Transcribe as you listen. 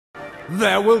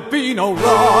There will be no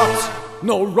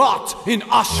rot in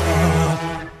Usher.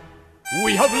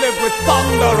 We have lived with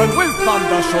thunder, and with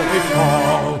thunder shall we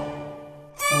fall.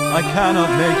 I cannot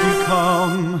make you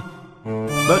come,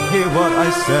 but hear what I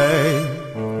say.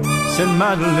 Send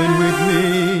Madeline with me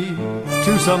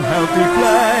to some healthy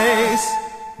place.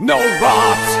 No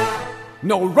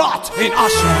rot in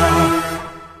Usher.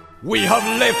 We have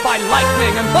lived by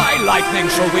lightning, and by lightning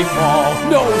shall we fall.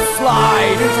 No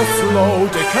slide into slow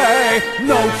decay,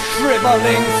 no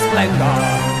shriveling splendor,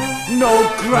 no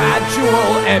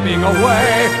gradual ebbing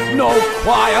away, no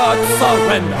quiet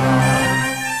surrender.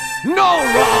 No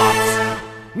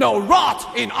rot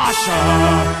in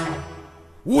Usher.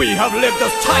 We have lived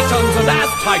as titans, and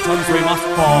as titans we must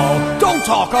fall. Don't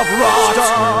talk of rot.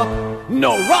 Stop.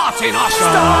 No rot in Usher.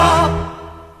 Stop.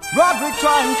 Roderick,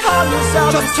 try and calm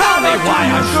yourself. Just tell me why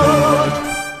I should.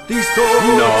 These thoughts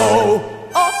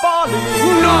are folly.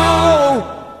 No!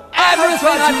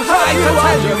 Everything I tried to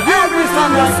tell you, you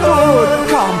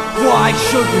misunderstood. Come, why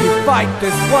should we fight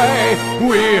this way?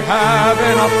 We have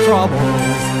enough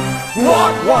troubles.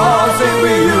 What was it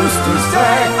we used to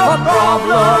say? A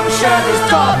problem shared is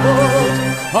doubled.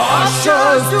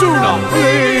 Ushers do not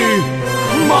flee.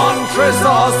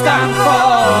 Montresor stand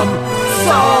firm.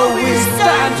 So we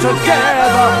stand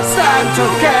together,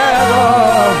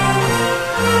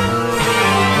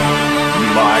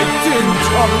 by dint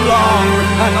of long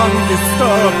and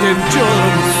undisturbed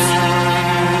endurance.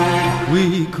 We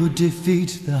could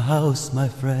defeat the house, my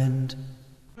friend.